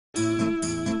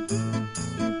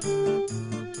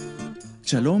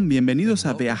Shalom, bienvenidos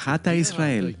a Be'ahat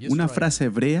Israel, una frase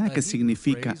hebrea que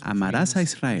significa amarás a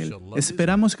Israel.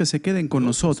 Esperamos que se queden con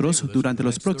nosotros durante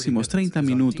los próximos 30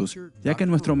 minutos, ya que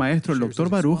nuestro maestro, el Dr.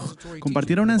 Baruch,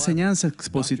 compartirá una enseñanza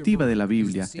expositiva de la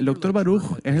Biblia. El Dr.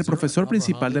 Baruch es el profesor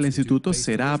principal del Instituto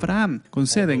Será Abraham, con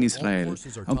sede en Israel.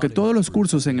 Aunque todos los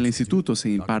cursos en el instituto se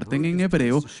imparten en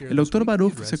hebreo, el Dr.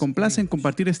 Baruch se complace en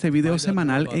compartir este video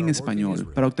semanal en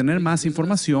español. Para obtener más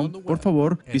información, por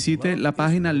favor, visite la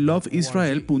página loveisrael.org.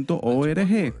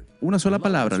 Una sola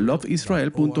palabra,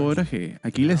 loveisrael.org.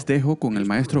 Aquí les dejo con el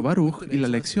maestro Baruch y la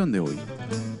lección de hoy.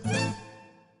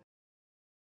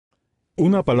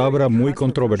 Una palabra muy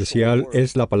controversial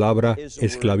es la palabra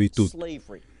esclavitud.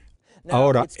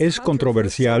 Ahora, es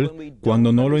controversial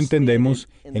cuando no lo entendemos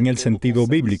en el sentido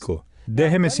bíblico.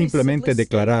 Déjeme simplemente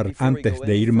declarar, antes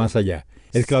de ir más allá,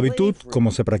 esclavitud, como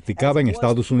se practicaba en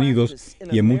Estados Unidos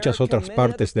y en muchas otras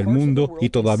partes del mundo, y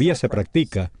todavía se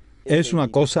practica, es una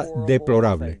cosa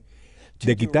deplorable.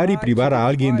 De quitar y privar a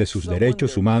alguien de sus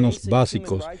derechos humanos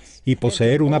básicos y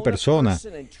poseer una persona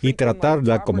y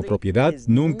tratarla como propiedad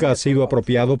nunca ha sido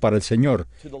apropiado para el Señor.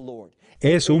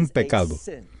 Es un pecado.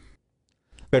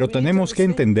 Pero tenemos que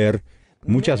entender,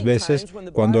 muchas veces,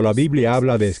 cuando la Biblia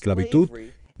habla de esclavitud,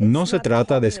 no se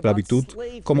trata de esclavitud,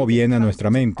 como viene a nuestra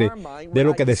mente, de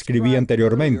lo que describí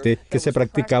anteriormente, que se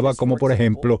practicaba como, por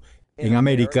ejemplo, en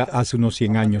América hace unos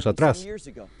 100 años atrás.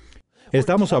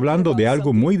 Estamos hablando de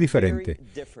algo muy diferente.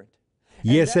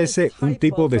 Y es ese un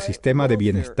tipo de sistema de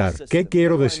bienestar. ¿Qué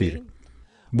quiero decir?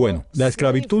 Bueno, la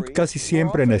esclavitud casi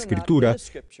siempre en la Escritura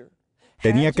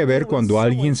tenía que ver cuando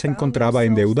alguien se encontraba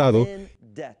endeudado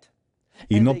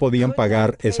y no podían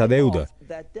pagar esa deuda.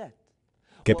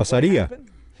 ¿Qué pasaría?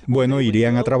 Bueno,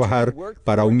 irían a trabajar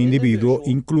para un individuo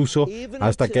incluso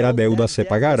hasta que la deuda se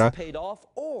pagara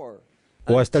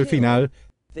o hasta el final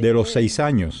de los 6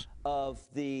 años.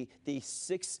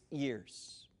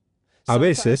 A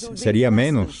veces sería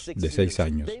menos de 6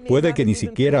 años. Puede que ni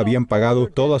siquiera habían pagado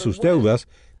todas sus deudas,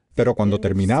 pero cuando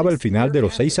terminaba el final de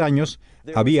los 6 años,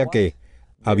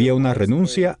 había una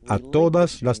renuncia a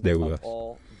todas las deudas.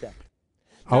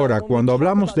 Ahora, cuando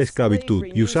hablamos de esclavitud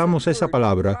y usamos esa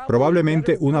palabra,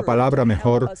 probablemente una palabra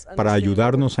mejor para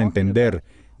ayudarnos a entender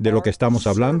de lo que estamos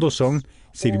hablando son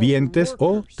sirvientes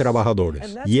o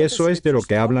trabajadores. Y eso es de lo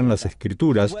que hablan las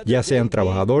Escrituras, ya sean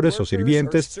trabajadores o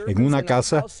sirvientes en una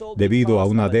casa debido a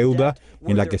una deuda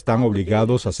en la que están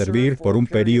obligados a servir por un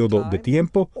periodo de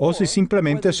tiempo, o si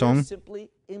simplemente son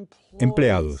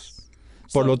empleados.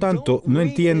 Por lo tanto, no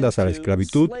entiendas a la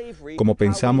esclavitud como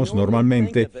pensamos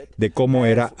normalmente de cómo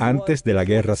era antes de la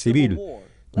guerra civil.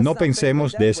 No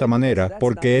pensemos de esa manera,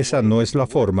 porque esa no es la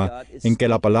forma en que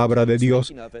la palabra de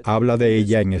Dios habla de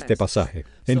ella en este pasaje.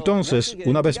 Entonces,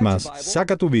 una vez más,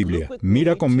 saca tu Biblia,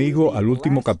 mira conmigo al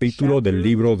último capítulo del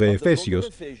libro de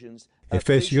Efesios,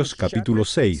 Efesios capítulo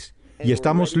 6. Y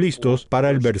estamos listos para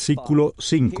el versículo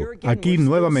 5. Aquí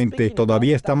nuevamente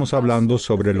todavía estamos hablando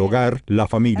sobre el hogar, la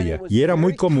familia. Y era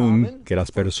muy común que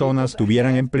las personas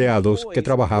tuvieran empleados que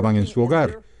trabajaban en su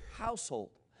hogar,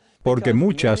 porque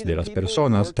muchas de las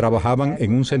personas trabajaban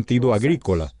en un sentido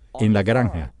agrícola, en la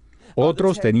granja.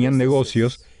 Otros tenían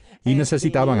negocios y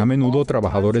necesitaban a menudo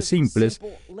trabajadores simples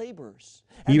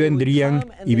y vendrían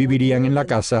y vivirían en la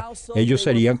casa. Ellos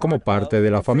serían como parte de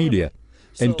la familia.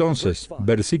 Entonces,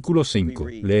 versículo 5,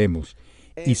 leemos: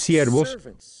 y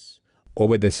siervos,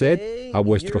 obedeced a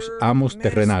vuestros amos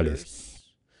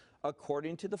terrenales.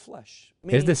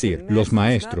 Es decir, los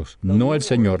maestros, no el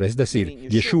Señor, es decir,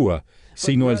 Yeshua,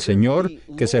 sino el Señor,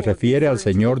 que se refiere al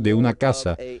Señor de una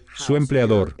casa, su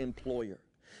empleador.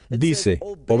 Dice,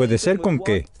 ¿obedecer con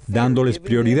qué? Dándoles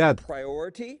prioridad,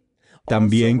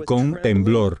 también con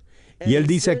temblor. Y él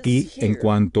dice aquí, en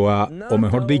cuanto a, o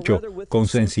mejor dicho, con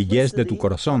sencillez de tu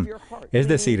corazón. Es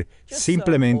decir,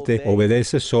 simplemente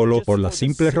obedece solo por la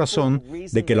simple razón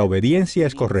de que la obediencia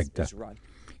es correcta.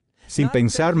 Sin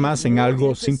pensar más en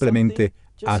algo, simplemente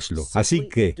hazlo. Así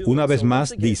que, una vez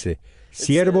más, dice,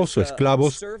 siervos o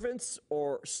esclavos,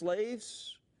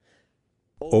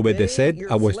 obedeced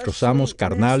a vuestros amos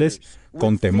carnales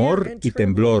con temor y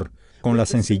temblor, con la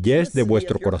sencillez de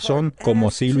vuestro corazón, como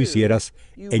así lo hicieras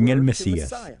en el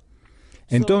Mesías.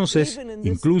 Entonces,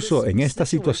 incluso en esta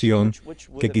situación,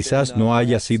 que quizás no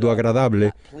haya sido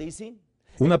agradable,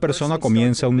 una persona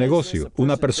comienza un negocio,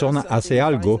 una persona hace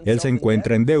algo, él se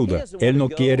encuentra en deuda, él no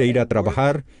quiere ir a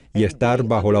trabajar y estar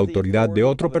bajo la autoridad de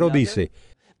otro, pero dice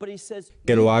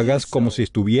que lo hagas como si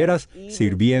estuvieras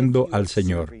sirviendo al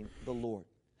Señor.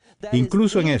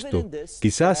 Incluso en esto,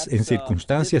 quizás en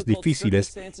circunstancias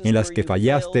difíciles en las que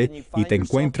fallaste y te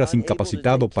encuentras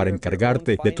incapacitado para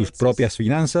encargarte de tus propias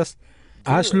finanzas,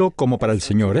 Hazlo como para el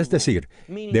Señor, es decir,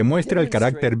 demuestra el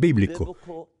carácter bíblico.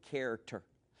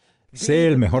 Sé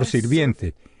el mejor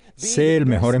sirviente, sé el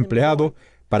mejor empleado,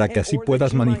 para que así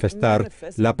puedas manifestar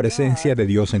la presencia de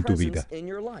Dios en tu vida.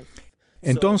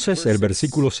 Entonces, el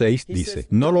versículo 6 dice,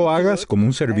 no lo hagas como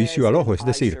un servicio al ojo, es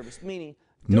decir,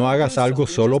 no hagas algo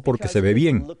solo porque se ve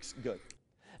bien.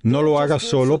 No lo hagas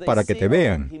solo para que te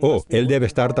vean. Él debe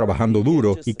estar trabajando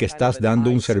duro y que estás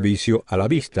dando un servicio a la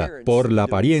vista, por la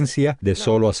apariencia de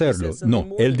solo hacerlo. No,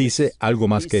 Él dice algo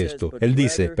más que esto. Él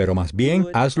dice, pero más bien,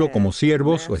 hazlo como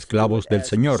siervos o esclavos del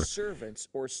Señor,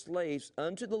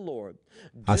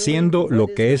 haciendo lo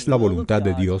que es la voluntad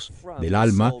de Dios, del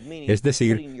alma, es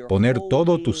decir, poner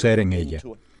todo tu ser en ella.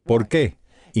 ¿Por qué?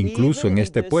 Incluso en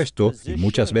este puesto, y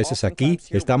muchas veces aquí,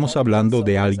 estamos hablando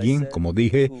de alguien, como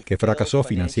dije, que fracasó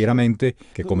financieramente,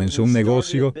 que comenzó un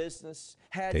negocio,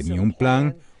 tenía un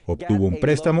plan, obtuvo un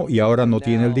préstamo y ahora no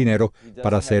tiene el dinero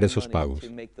para hacer esos pagos.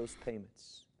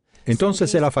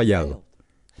 Entonces él ha fallado.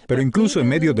 Pero incluso en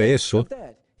medio de eso,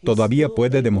 todavía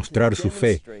puede demostrar su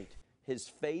fe,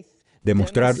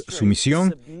 demostrar su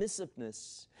misión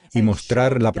y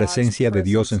mostrar la presencia de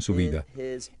Dios en su vida.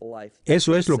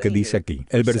 Eso es lo que dice aquí.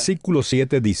 El versículo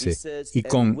 7 dice, y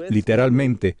con,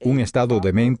 literalmente, un estado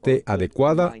de mente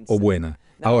adecuada o buena.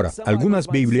 Ahora, algunas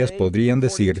Biblias podrían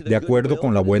decir, de acuerdo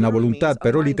con la buena voluntad,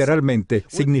 pero literalmente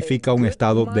significa un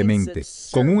estado de mente.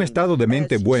 Con un estado de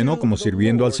mente bueno como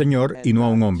sirviendo al Señor y no a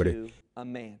un hombre.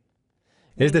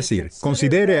 Es decir,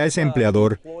 considere a ese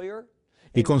empleador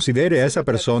y considere a esa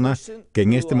persona que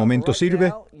en este momento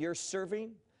sirve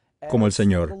como el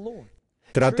Señor.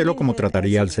 Trátelo como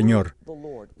trataría al Señor.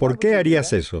 ¿Por qué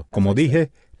harías eso? Como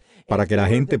dije, para que la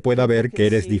gente pueda ver que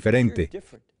eres diferente.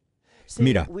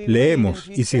 Mira, leemos,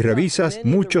 y si revisas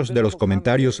muchos de los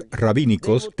comentarios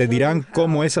rabínicos, te dirán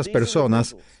cómo esas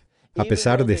personas, a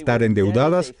pesar de estar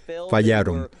endeudadas,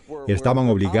 fallaron. Estaban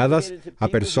obligadas a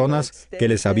personas que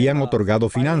les habían otorgado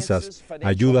finanzas,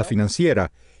 ayuda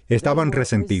financiera. Estaban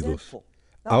resentidos.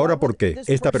 Ahora, ¿por qué?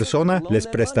 Esta persona les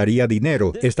prestaría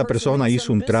dinero. Esta persona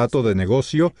hizo un trato de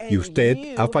negocio y usted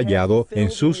ha fallado en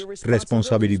sus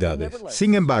responsabilidades.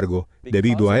 Sin embargo,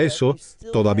 debido a eso,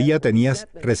 todavía tenías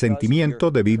resentimiento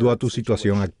debido a tu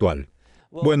situación actual.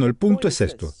 Bueno, el punto es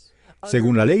esto.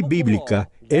 Según la ley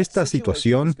bíblica, esta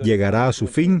situación llegará a su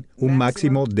fin un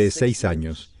máximo de 6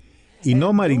 años. Y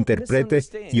no malinterprete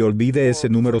y olvide ese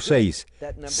número 6.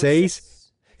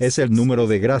 6 es el número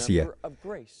de gracia.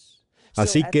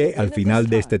 Así que, al final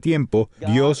de este tiempo,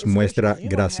 Dios muestra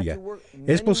gracia.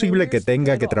 Es posible que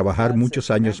tenga que trabajar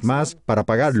muchos años más para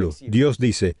pagarlo. Dios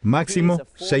dice, máximo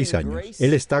 6 años.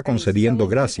 Él está concediendo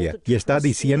gracia y está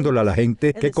diciéndole a la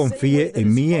gente que confíe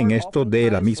en mí en esto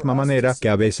de la misma manera que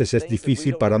a veces es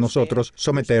difícil para nosotros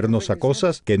someternos a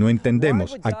cosas que no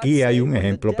entendemos. Aquí hay un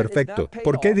ejemplo perfecto.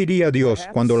 ¿Por qué diría Dios,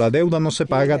 cuando la deuda no se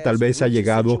paga, tal vez ha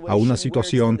llegado a una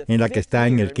situación en la que está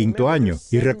en el 5º año?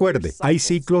 Y recuerde, hay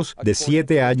ciclos de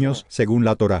 7 años según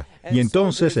la Torá. Y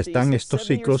entonces están estos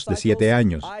ciclos de 7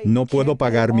 años. No puedo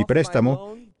pagar mi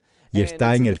préstamo y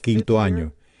está en el 5º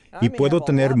año. Y puedo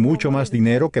tener mucho más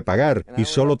dinero que pagar y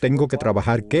solo tengo que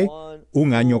trabajar, ¿qué?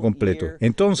 Un año completo.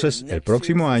 Entonces, el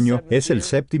próximo año es el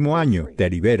 7º año. Te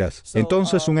liberas.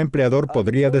 Entonces, un empleador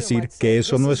podría decir que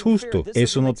eso no es justo.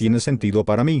 Eso no tiene sentido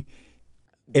para mí.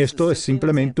 Esto es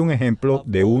simplemente un ejemplo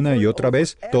de una y otra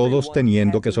vez todos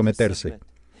teniendo que someterse.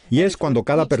 Y es cuando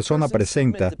cada persona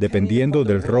presenta, dependiendo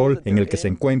del rol en el que se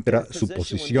encuentra, su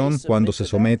posición, cuando se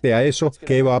somete a eso,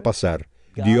 ¿qué va a pasar?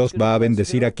 ¿Dios va a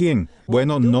bendecir a quién?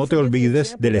 Bueno, no te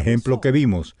olvides del ejemplo que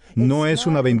vimos. No es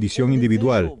una bendición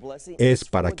individual. ¿Es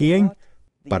para quién?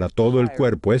 Para todo el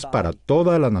cuerpo, es para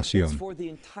toda la nación.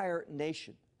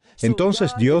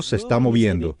 Entonces Dios se está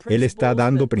moviendo. Él está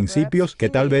dando principios que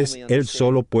tal vez Él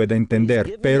solo pueda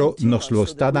entender, pero nos lo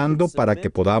está dando para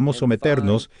que podamos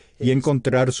someternos y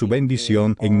encontrar su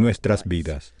bendición en nuestras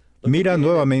vidas. Mira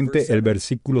nuevamente el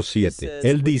versículo 7.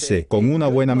 Él dice, con una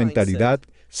buena mentalidad,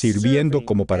 sirviendo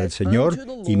como para el Señor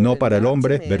y no para el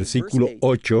hombre, versículo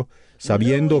 8,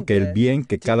 sabiendo que el bien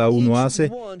que cada uno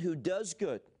hace,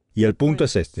 y el punto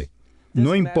es este.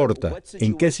 No importa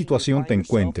en qué situación te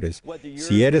encuentres,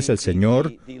 si eres el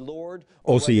Señor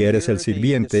o si eres el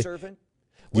sirviente,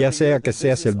 ya sea que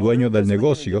seas el dueño del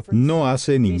negocio, no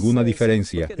hace ninguna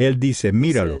diferencia. Él dice,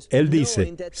 míralo. Él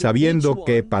dice, sabiendo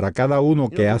que para cada uno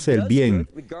que hace el bien,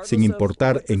 sin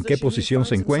importar en qué posición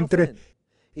se encuentre,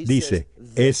 dice,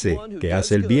 ese que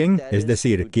hace el bien, es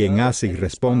decir, quien hace y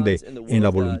responde en la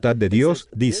voluntad de Dios,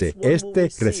 dice, este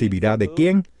recibirá de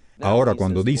quién. Ahora,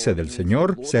 cuando dice del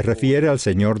Señor, se refiere al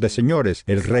Señor de señores,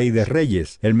 el Rey de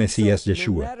reyes, el Mesías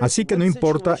Yeshua. Así que no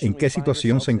importa en qué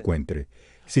situación se encuentre.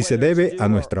 Si se debe a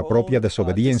nuestra propia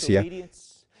desobediencia,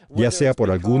 ya sea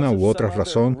por alguna u otra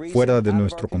razón fuera de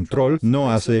nuestro control,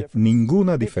 no hace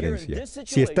ninguna diferencia.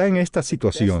 Si está en esta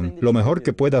situación, lo mejor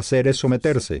que puede hacer es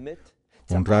someterse,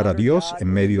 honrar a Dios en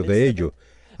medio de ello,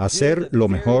 hacer lo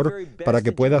mejor para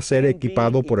que pueda ser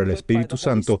equipado por el Espíritu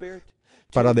Santo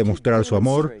para demostrar su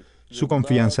amor, su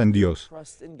confianza en Dios.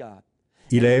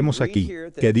 Y leemos aquí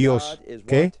que Dios,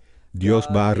 ¿qué? Dios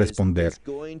va a responder.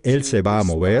 Él se va a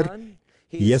mover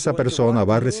y esa persona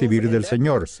va a recibir del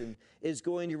Señor,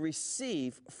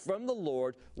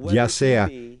 ya sea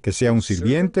que sea un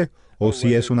sirviente o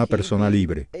si es una persona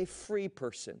libre.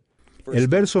 El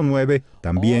verso 9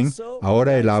 también,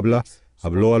 ahora él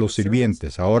habló a los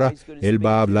sirvientes, ahora él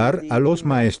va a hablar a los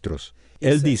maestros.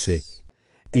 Él dice,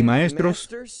 y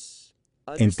maestros,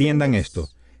 entiendan esto.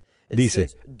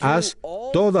 Dice, haz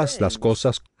todas las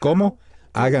cosas como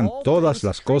hagan todas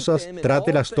las cosas,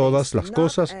 trátelas todas las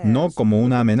cosas, no como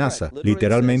una amenaza.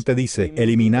 Literalmente dice,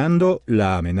 eliminando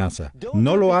la amenaza.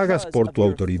 No lo hagas por tu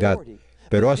autoridad,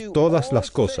 pero haz todas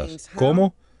las cosas.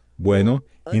 ¿Cómo? Bueno,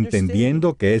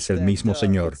 entendiendo que es el mismo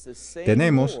Señor.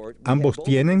 Ambos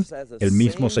tienen el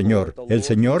mismo Señor, el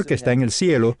Señor que está en el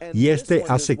cielo, y éste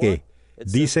hace ¿qué?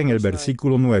 Dice en el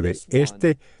versículo 9,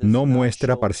 este no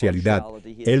muestra parcialidad,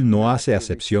 Él no hace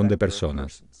acepción de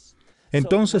personas.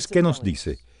 Entonces, ¿qué nos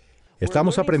dice?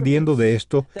 Estamos aprendiendo de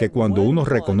esto que cuando uno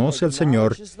reconoce al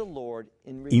Señor,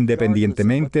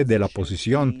 independientemente de la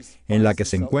posición en la que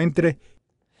se encuentre,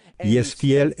 y es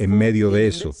fiel en medio de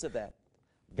eso,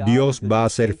 Dios va a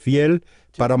ser fiel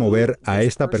para mover a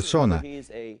esta persona,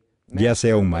 ya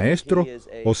sea un maestro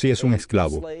o si es un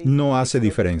esclavo. No hace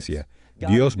diferencia.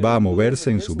 Dios va a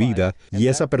moverse en su vida y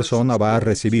esa persona va a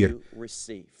recibir.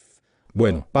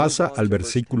 Bueno, pasa al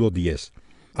versículo 10.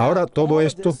 Ahora todo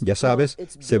esto, ya sabes,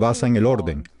 se basa en el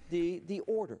orden.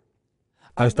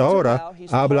 Hasta ahora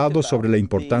ha hablado sobre la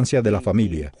importancia de la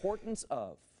familia.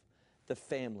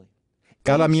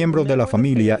 Cada miembro de la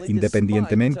familia,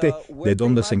 independientemente de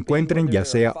donde se encuentren, ya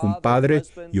sea un padre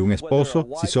y un esposo,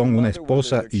 si son una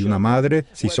esposa y una madre,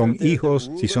 si son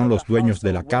hijos, si son los dueños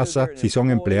de la casa, si son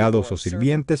empleados o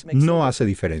sirvientes, no hace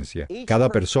diferencia. Cada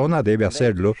persona debe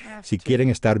hacerlo si quieren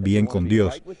estar bien con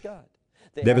Dios.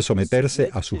 Debe someterse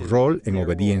a su rol en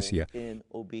obediencia.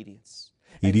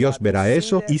 Y Dios verá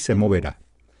eso y se moverá.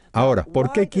 Ahora,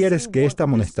 ¿por qué quieres que esta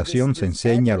amonestación se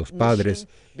enseñe a los padres,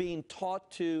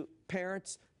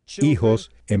 hijos,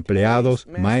 empleados,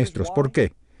 maestros? ¿Por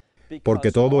qué?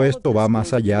 Porque todo esto va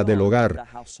más allá del hogar.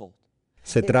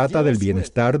 Se trata del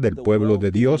bienestar del pueblo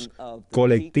de Dios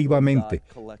colectivamente.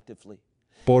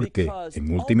 Porque,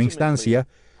 en última instancia,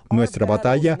 nuestra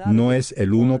batalla no es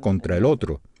el uno contra el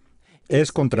otro.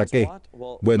 ¿Es contra qué?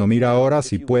 Bueno, mira ahora,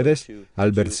 si puedes,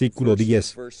 al versículo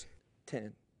 10.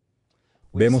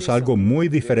 Vemos algo muy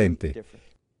diferente.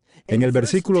 En el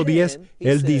versículo 10,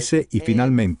 él dice, y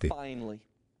finalmente.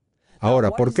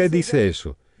 Ahora, ¿por qué dice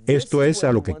eso? Esto es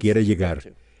a lo que quiere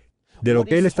llegar. De lo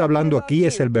que él está hablando aquí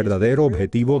es el verdadero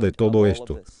objetivo de todo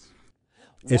esto.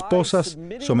 Esposas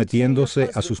sometiéndose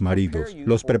a sus maridos,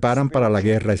 los preparan para la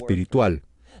guerra espiritual,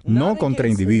 no contra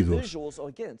individuos,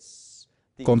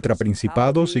 contra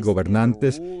principados y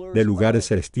gobernantes de lugares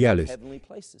celestiales.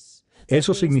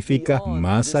 Eso significa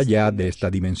más allá de esta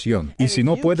dimensión. Y si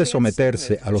no puede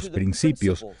someterse a los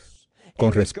principios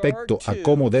con respecto a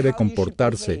cómo debe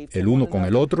comportarse el uno con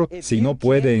el otro, si no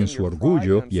puede en su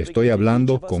orgullo, y estoy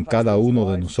hablando con cada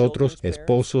uno de nosotros,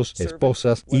 esposos,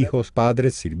 esposas, hijos,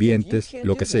 padres, sirvientes,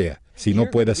 lo que sea. Si no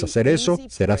puedes hacer eso,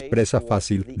 serás presa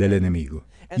fácil del enemigo.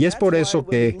 Y es por eso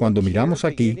que, cuando miramos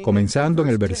aquí, comenzando en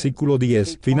el versículo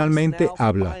 10, finalmente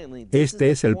habla. Este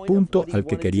es el punto al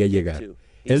que quería llegar.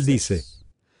 Él dice,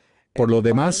 por lo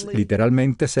demás,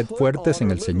 literalmente, sed fuertes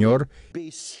en el Señor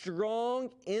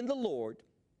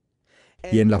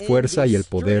y en la fuerza y el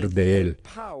poder de Él.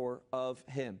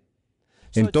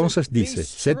 Entonces dice,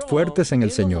 sed fuertes en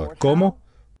el Señor. ¿Cómo?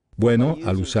 Bueno,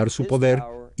 al usar su poder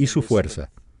y su fuerza.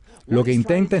 Lo que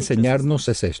intenta enseñarnos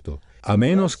es esto. A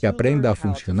menos que aprenda a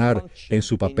funcionar en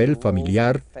su papel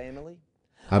familiar,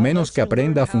 a menos que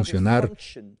aprenda a funcionar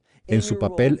en su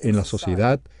papel en la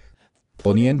sociedad,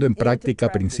 poniendo en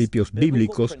práctica principios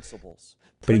bíblicos,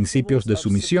 principios de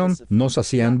sumisión, no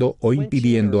saciando o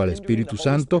impidiendo al Espíritu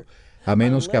Santo, a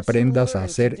menos que aprendas a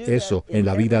hacer eso en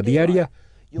la vida diaria,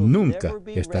 nunca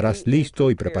estarás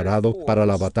listo y preparado para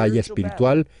la batalla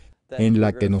espiritual en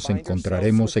la que nos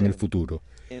encontraremos en el futuro.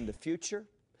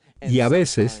 Y a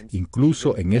veces,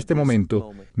 incluso en este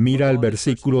momento, mira el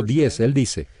versículo 10, él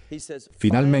dice,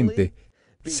 finalmente,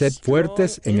 sed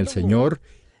fuertes en el Señor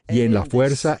y en la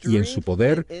fuerza y en su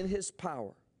poder,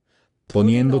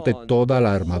 poniéndote toda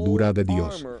la armadura de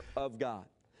Dios.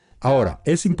 Ahora,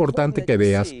 es importante que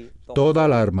veas toda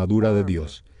la armadura de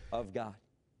Dios.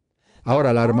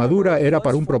 Ahora, la armadura era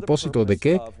para un propósito ¿de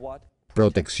qué?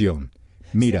 Protección.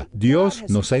 Mira, Dios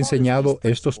nos ha enseñado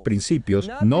estos principios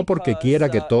no porque quiera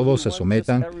que todos se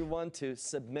sometan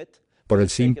por el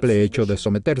simple hecho de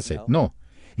someterse. No.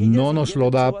 No nos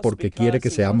lo da porque quiere que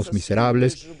seamos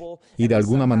miserables y de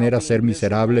alguna manera ser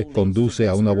miserable conduce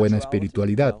a una buena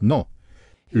espiritualidad. No.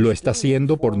 Lo está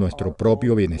haciendo por nuestro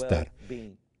propio bienestar.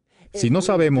 Si no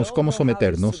sabemos cómo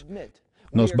someternos,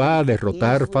 nos va a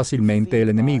derrotar fácilmente el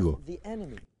enemigo.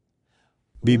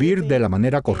 Vivir de la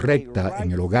manera correcta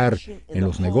en el hogar, en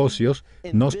los negocios,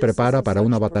 nos prepara para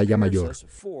una batalla mayor.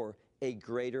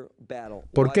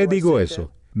 ¿Por qué digo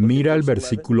eso? Mira el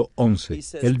versículo 11.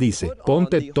 Él dice,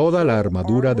 ponte toda la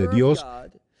armadura de Dios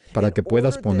para que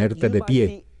puedas ponerte de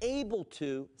pie.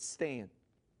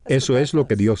 Eso es lo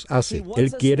que Dios hace.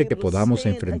 Él quiere que podamos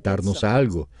enfrentarnos a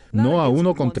algo, no a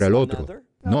uno contra el otro.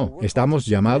 No, estamos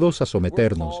llamados a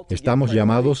someternos, estamos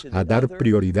llamados a dar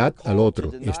prioridad al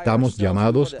otro, estamos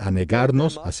llamados a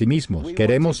negarnos a sí mismos.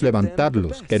 Queremos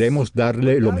levantarlos, queremos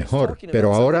darle lo mejor,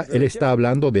 pero ahora Él está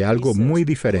hablando de algo muy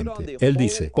diferente. Él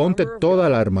dice, ponte toda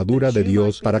la armadura de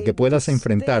Dios para que puedas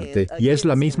enfrentarte, y es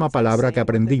la misma palabra que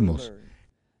aprendimos.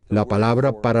 La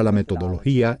palabra para la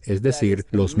metodología, es decir,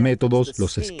 los métodos,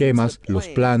 los esquemas, los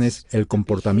planes, el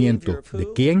comportamiento. ¿De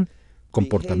quién?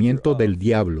 Comportamiento del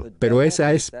diablo. Pero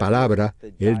esa es palabra,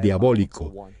 el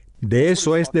diabólico. De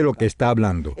eso es de lo que está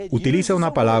hablando. Utiliza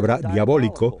una palabra,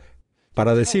 diabólico,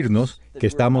 para decirnos que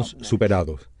estamos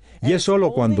superados. Y es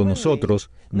solo cuando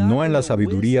nosotros, no en la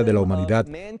sabiduría de la humanidad,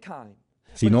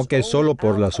 sino que es solo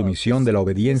por la sumisión de la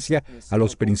obediencia a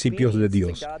los principios de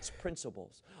Dios,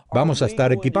 vamos a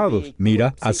estar equipados.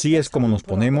 Mira, así es como nos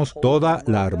ponemos toda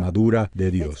la armadura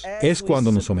de Dios. Es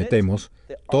cuando nos sometemos,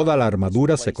 toda la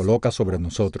armadura se coloca sobre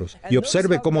nosotros. Y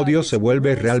observe cómo Dios se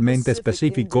vuelve realmente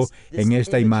específico en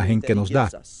esta imagen que nos da.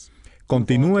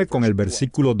 Continúe con el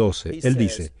versículo 12. Él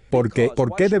dice, ¿por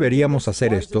qué deberíamos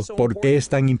hacer esto? ¿Por qué es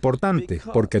tan importante?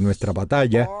 Porque nuestra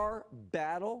batalla,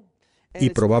 y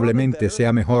probablemente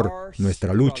sea mejor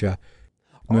nuestra lucha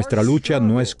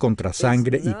no es contra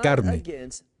sangre y carne.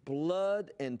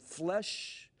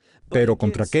 ¿Pero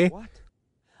contra qué?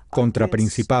 Contra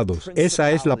principados.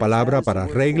 Esa es la palabra para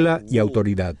regla y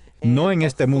autoridad. No en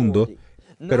este mundo,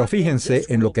 pero fíjense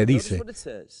en lo que dice.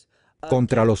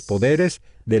 Contra los poderes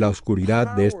de la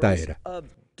oscuridad de esta era.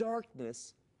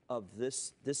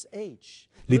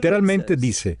 Literalmente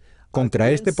dice,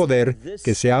 contra este poder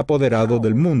que se ha apoderado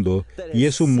del mundo y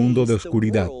es un mundo de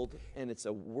oscuridad.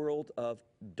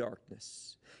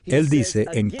 Él dice,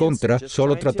 en contra,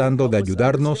 solo tratando de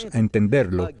ayudarnos a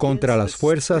entenderlo, contra las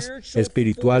fuerzas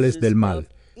espirituales del mal.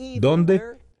 ¿Dónde?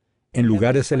 En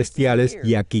lugares celestiales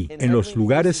y aquí. En los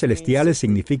lugares celestiales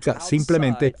significa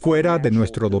simplemente fuera de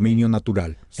nuestro dominio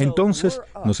natural. Entonces,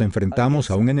 nos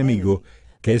enfrentamos a un enemigo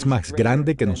que es más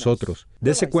grande que nosotros.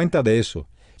 Dese cuenta de eso.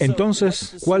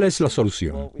 Entonces, ¿cuál es la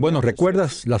solución? Bueno,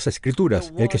 ¿recuerdas las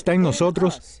Escrituras? El que está en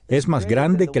nosotros es más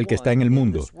grande que el que está en el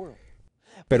mundo.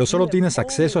 Pero solo tienes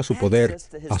acceso a su poder,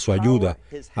 a su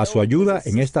ayuda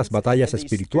en estas batallas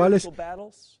espirituales.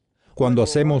 ¿Cuando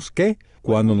hacemos qué?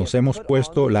 Cuando nos hemos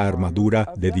puesto la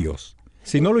armadura de Dios.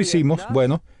 Si no lo hicimos,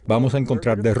 bueno, vamos a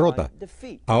encontrar derrota.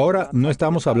 Ahora no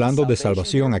estamos hablando de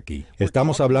salvación aquí,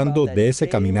 estamos hablando de ese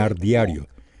caminar diario.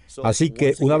 Así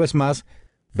que, una vez más,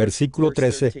 versículo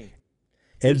 13,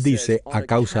 Él dice, a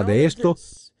causa de esto,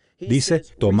 dice,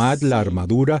 tomad la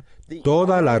armadura,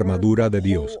 toda la armadura de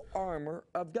Dios.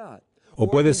 O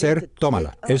puede ser,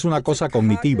 tómala. Es una cosa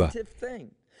cognitiva.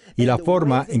 Y la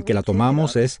forma en que la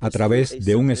tomamos es a través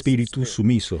de un espíritu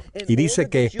sumiso. Y dice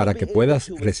que para que puedas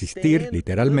resistir,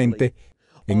 literalmente,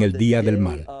 en el día del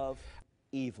mal.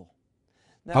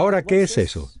 Ahora, ¿qué es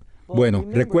eso? Bueno,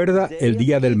 recuerda el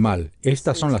día del mal.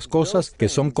 Estas son las cosas que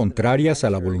son contrarias a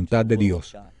la voluntad de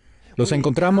Dios. Los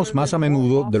encontramos más a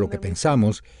menudo de lo que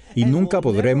pensamos y nunca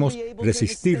podremos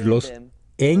resistirlos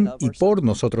en y por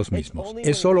nosotros mismos.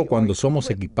 Es solo cuando somos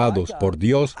equipados por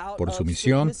Dios, por su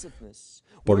misión,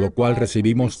 por lo cual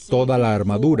recibimos toda la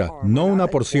armadura, no una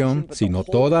porción, sino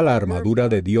toda la armadura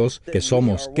de Dios, que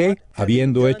somos, ¿qué?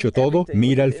 Habiendo hecho todo,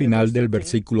 mira el final del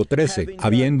versículo 13,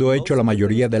 habiendo hecho la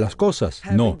mayoría de las cosas,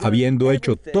 no, habiendo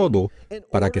hecho todo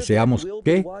para que seamos,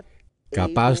 ¿qué?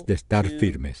 Capaz de estar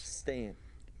firmes.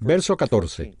 Verso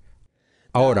 14.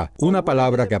 Ahora, una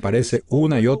palabra que aparece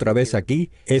una y otra vez aquí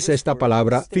es esta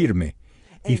palabra firme.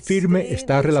 Y firme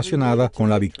está relacionada con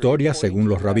la victoria según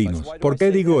los rabinos. ¿Por qué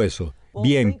digo eso?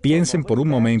 Bien, piensen por un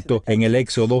momento en el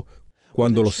Éxodo,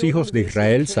 cuando los hijos de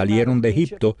Israel salieron de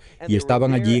Egipto y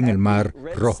estaban allí en el Mar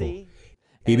Rojo.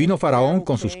 Y vino Faraón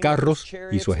con sus carros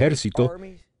y su ejército.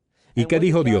 ¿Y qué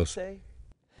dijo Dios?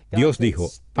 Dios dijo,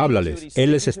 háblales.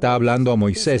 Él les está hablando a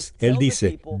Moisés. Él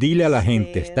dice, dile a la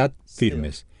gente, estad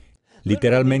firmes.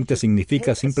 Literalmente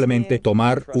significa simplemente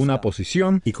tomar una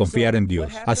posición y confiar en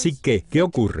Dios. Así que, ¿qué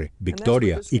ocurre?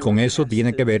 Victoria. Y con eso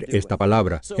tiene que ver esta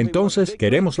palabra. Entonces,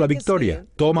 queremos la victoria.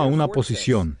 Toma una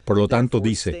posición. Por lo tanto,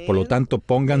 dice, por lo tanto,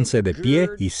 pónganse de pie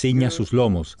y ciña sus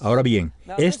lomos. Ahora bien,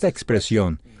 esta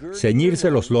expresión,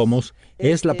 ceñirse los lomos,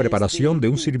 es la preparación de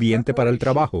un sirviente para el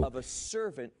trabajo.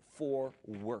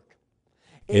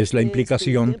 Es la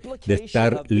implicación de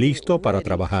estar listo para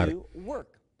trabajar.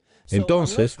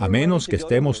 Entonces, a menos que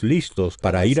estemos listos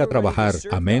para ir a trabajar,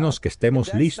 a menos que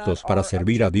estemos listos para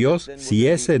servir a Dios, si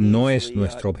ese no es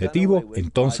nuestro objetivo,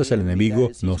 entonces el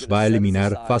enemigo nos va a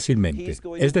eliminar fácilmente.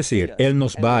 Es decir, Él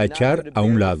nos va a echar a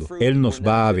un lado, Él nos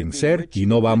va a vencer y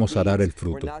no vamos a dar el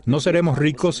fruto. No seremos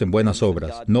ricos en buenas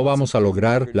obras, no vamos a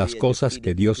lograr las cosas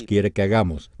que Dios quiere que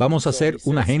hagamos. Vamos a ser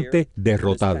una gente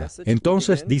derrotada.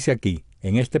 Entonces dice aquí,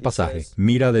 en este pasaje,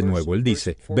 mira de nuevo, Él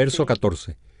dice, verso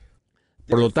 14,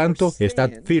 por lo tanto, estad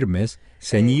firmes,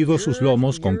 ceñidos sus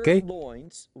lomos ¿con qué?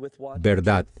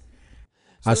 Verdad.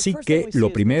 Así que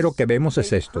lo primero que vemos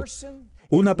es esto.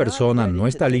 Una persona no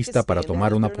está lista para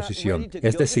tomar una posición,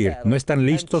 es decir, no están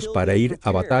listos para ir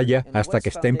a batalla hasta que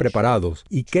estén preparados.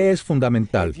 ¿Y qué es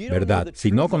fundamental? Verdad.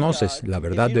 Si no conoces la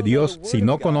verdad de Dios, si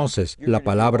no conoces la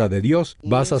palabra de Dios,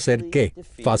 vas a ser ¿qué?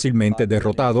 Fácilmente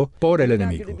derrotado por el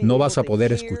enemigo. No vas a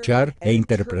poder escuchar e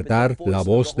interpretar la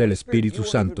voz del Espíritu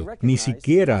Santo. Ni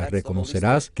siquiera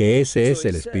reconocerás que ese es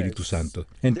el Espíritu Santo.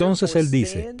 Entonces Él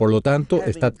dice, por lo tanto,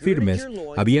 estad firmes,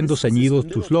 habiendo ceñido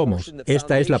tus lomos.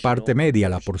 Esta es la parte media,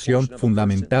 la porción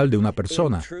fundamental de una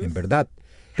persona, en verdad.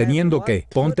 Teniendo que,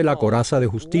 ponte la coraza de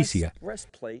justicia.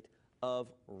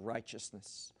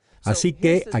 Así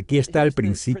que aquí está el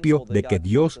principio de que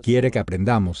Dios quiere que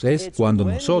aprendamos. Es cuando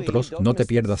nosotros, no te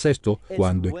pierdas esto,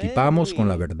 cuando equipamos con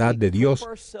la verdad de Dios,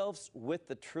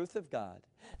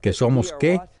 que somos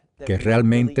 ¿qué? Que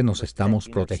realmente nos estamos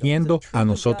protegiendo a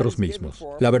nosotros mismos.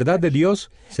 La verdad de Dios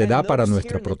se da para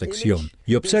nuestra protección.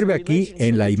 Y observe aquí,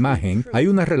 en la imagen, hay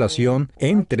una relación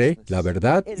entre la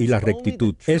verdad y la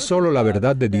rectitud. Es solo la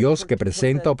verdad de Dios que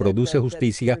presenta o produce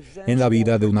justicia en la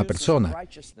vida de una persona.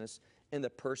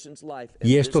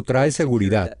 Y esto trae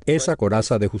seguridad, esa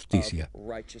coraza de justicia.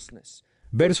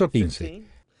 Verso 15.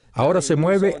 Ahora se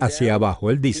mueve hacia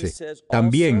abajo. Él dice,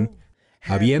 también,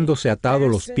 habiéndose atado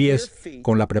los pies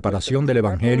con la preparación del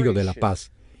Evangelio de la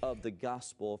paz.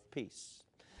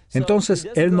 Entonces,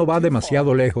 Él no va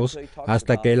demasiado lejos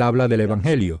hasta que Él habla del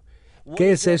Evangelio.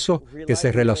 ¿Qué es eso que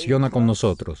se relaciona con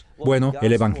nosotros? Bueno,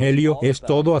 el Evangelio es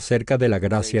todo acerca de la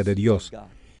gracia de Dios.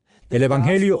 El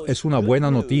Evangelio es una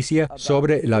buena noticia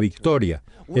sobre la victoria.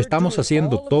 Estamos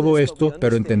haciendo todo esto,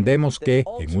 pero entendemos que,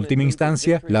 en última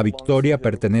instancia, la victoria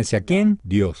pertenece a ¿quién?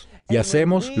 Dios. Y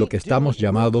hacemos lo que estamos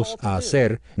llamados a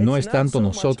hacer. No es tanto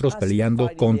nosotros peleando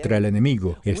contra el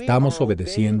enemigo. Estamos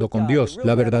obedeciendo con Dios.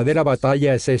 La verdadera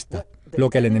batalla es esta. Lo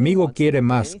que el enemigo quiere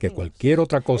más que cualquier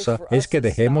otra cosa es que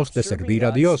dejemos de servir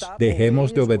a Dios,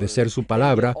 dejemos de obedecer su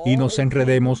palabra y nos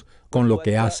enredemos con lo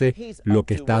que hace, lo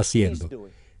que está haciendo.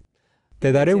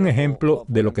 Te daré un ejemplo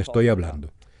de lo que estoy hablando.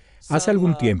 Hace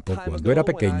algún tiempo, cuando era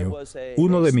pequeño,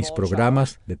 uno de mis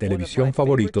programas de televisión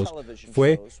favoritos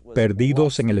fue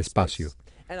Perdidos en el Espacio.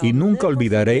 Y nunca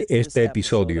olvidaré este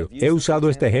episodio. He usado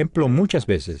este ejemplo muchas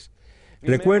veces.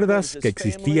 ¿Recuerdas que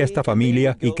existía esta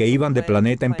familia y que iban de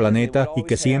planeta en planeta y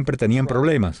que siempre tenían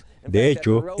problemas? De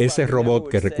hecho, ese robot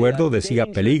que recuerdo decía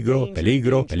peligro,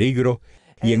 peligro, peligro.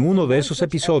 Y en uno de esos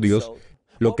episodios,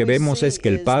 lo que vemos es que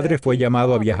el padre fue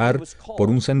llamado a viajar por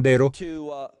un sendero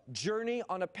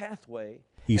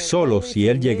y solo si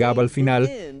él llegaba al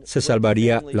final, se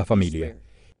salvaría la familia.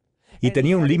 Y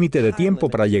tenía un límite de tiempo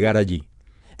para llegar allí.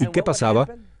 ¿Y qué pasaba?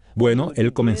 Bueno,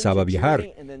 él comenzaba a viajar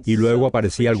y luego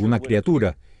aparecía alguna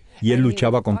criatura. Y él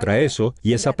luchaba contra eso,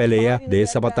 y esa pelea de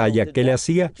esa batalla, ¿qué le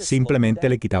hacía? Simplemente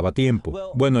le quitaba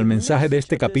tiempo. Bueno, el mensaje de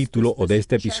este capítulo o de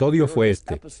este episodio fue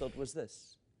este: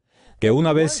 que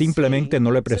una vez simplemente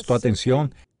no le prestó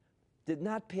atención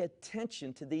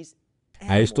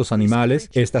a estos animales,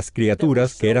 estas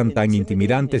criaturas que eran tan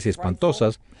intimidantes y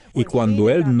espantosas, y cuando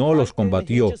él no los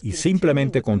combatió y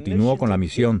simplemente continuó con la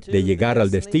misión de llegar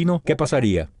al destino, ¿qué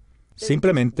pasaría?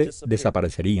 Simplemente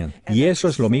desaparecerían. Y eso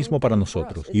es lo mismo para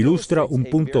nosotros. Ilustra un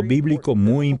punto bíblico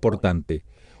muy importante.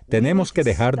 Tenemos que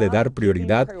dejar de dar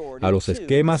prioridad a los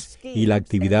esquemas y la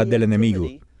actividad del enemigo.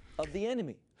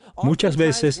 Muchas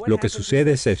veces lo que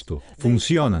sucede es esto.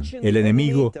 Funcionan el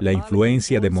enemigo, la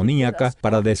influencia demoníaca,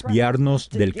 para desviarnos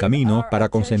del camino, para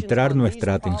concentrar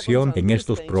nuestra atención en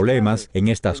estos problemas, en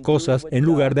estas cosas, en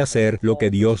lugar de hacer lo que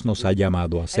Dios nos ha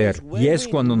llamado a hacer. Y es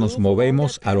cuando nos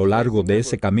movemos a lo largo de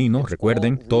ese camino,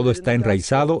 recuerden, todo está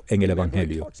enraizado en el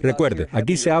Evangelio. Recuerde,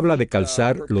 aquí se habla de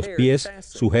calzar los pies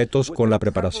sujetos con la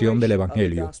preparación del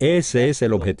Evangelio. Ese es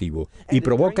el objetivo. Y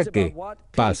provoca ¿qué?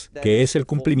 Paz, que es el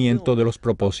cumplimiento de los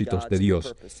propósitos de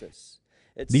Dios.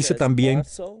 Dice también,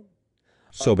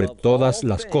 sobre todas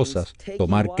las cosas,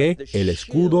 tomar ¿qué? El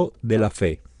escudo de la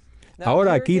fe.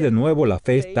 Ahora aquí de nuevo la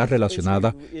fe está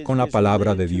relacionada con la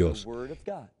palabra de Dios.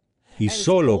 Y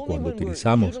solo cuando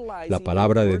utilizamos la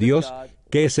palabra de Dios,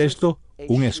 ¿qué es esto?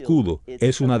 Un escudo,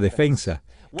 es una defensa.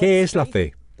 ¿Qué es la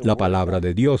fe? La palabra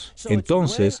de Dios.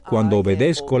 Entonces, cuando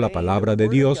obedezco la palabra de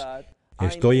Dios,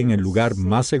 estoy en el lugar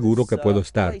más seguro que puedo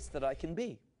estar.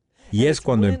 Y es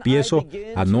cuando empiezo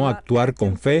a no actuar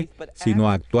con fe, sino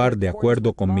a actuar de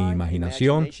acuerdo con mi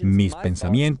imaginación, mis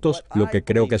pensamientos, lo que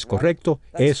creo que es correcto.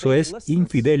 Eso es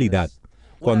infidelidad.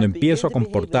 Cuando empiezo a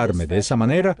comportarme de esa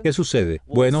manera, ¿qué sucede?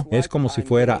 Bueno, es como si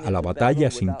fuera a la batalla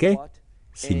sin ¿qué?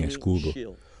 Sin escudo.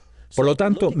 Por lo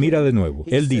tanto, mira de nuevo.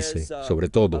 Él dice, sobre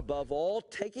todo,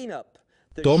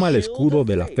 toma el escudo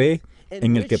de la fe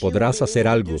en el que podrás hacer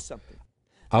algo.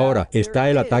 Ahora está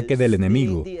el ataque del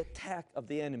enemigo.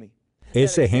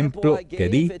 Ese ejemplo que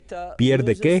di,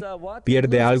 ¿pierde qué?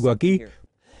 Pierde algo aquí,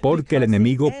 porque el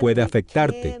enemigo puede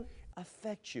afectarte.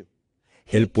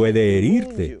 Él puede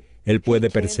herirte, él puede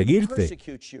perseguirte.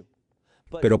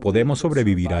 Pero podemos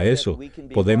sobrevivir a eso.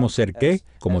 ¿Podemos ser qué?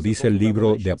 Como dice el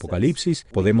libro de Apocalipsis,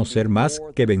 podemos ser más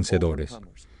que vencedores.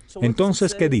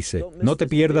 Entonces, ¿qué dice? No te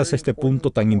pierdas este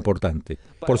punto tan importante.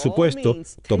 Por supuesto,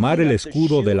 tomar el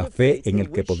escudo de la fe en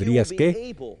el que podrías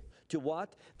 ¿qué?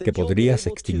 Que podrías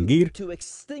extinguir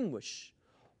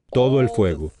todo el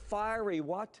fuego.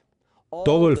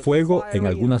 Todo el fuego en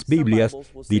algunas Biblias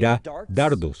dirá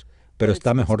dardos, pero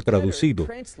está mejor traducido.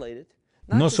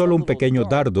 No solo un pequeño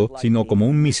dardo, sino como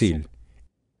un misil.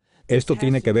 Esto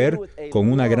tiene que ver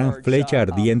con una gran flecha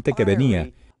ardiente que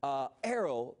venía.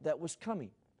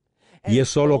 Y es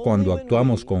solo cuando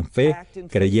actuamos con fe,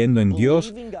 creyendo en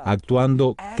Dios,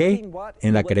 actuando ¿qué?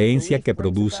 En la creencia que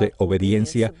produce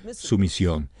obediencia,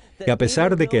 sumisión. Y a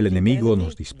pesar de que el enemigo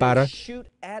nos dispara,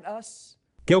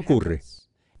 ¿qué ocurre?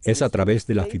 Es a través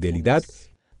de la fidelidad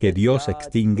que Dios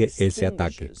extingue ese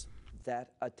ataque.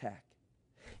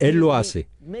 Él lo hace,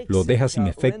 lo deja sin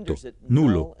efecto,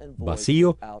 nulo,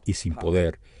 vacío y sin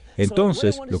poder.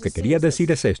 Entonces, lo que quería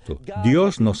decir es esto.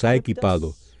 Dios nos ha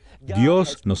equipado.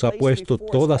 Dios nos ha puesto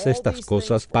todas estas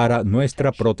cosas para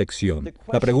nuestra protección.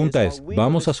 La pregunta es,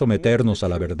 ¿vamos a someternos a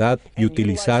la verdad y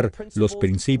utilizar los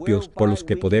principios por los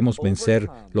que podemos vencer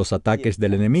los ataques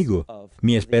del enemigo?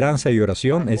 Mi esperanza y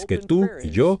oración es que tú y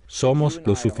yo somos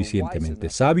lo suficientemente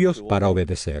sabios para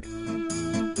obedecer.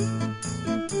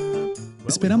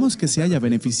 Esperamos que se haya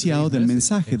beneficiado del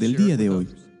mensaje del día de hoy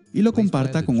y lo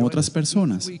comparta con otras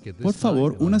personas. Por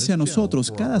favor, únase a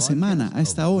nosotros cada semana a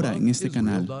esta hora en este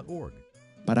canal.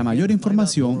 Para mayor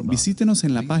información, visítenos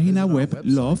en la página web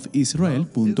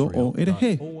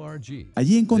loveisrael.org.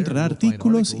 Allí encontrará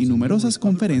artículos y numerosas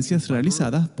conferencias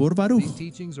realizadas por Baruch,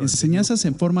 enseñanzas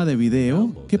en forma de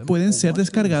video que pueden ser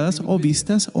descargadas o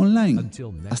vistas online.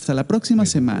 Hasta la próxima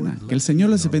semana. Que el Señor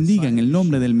les bendiga en el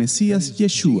nombre del Mesías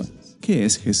Yeshua, que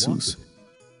es Jesús.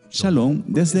 Shalom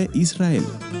desde Israel.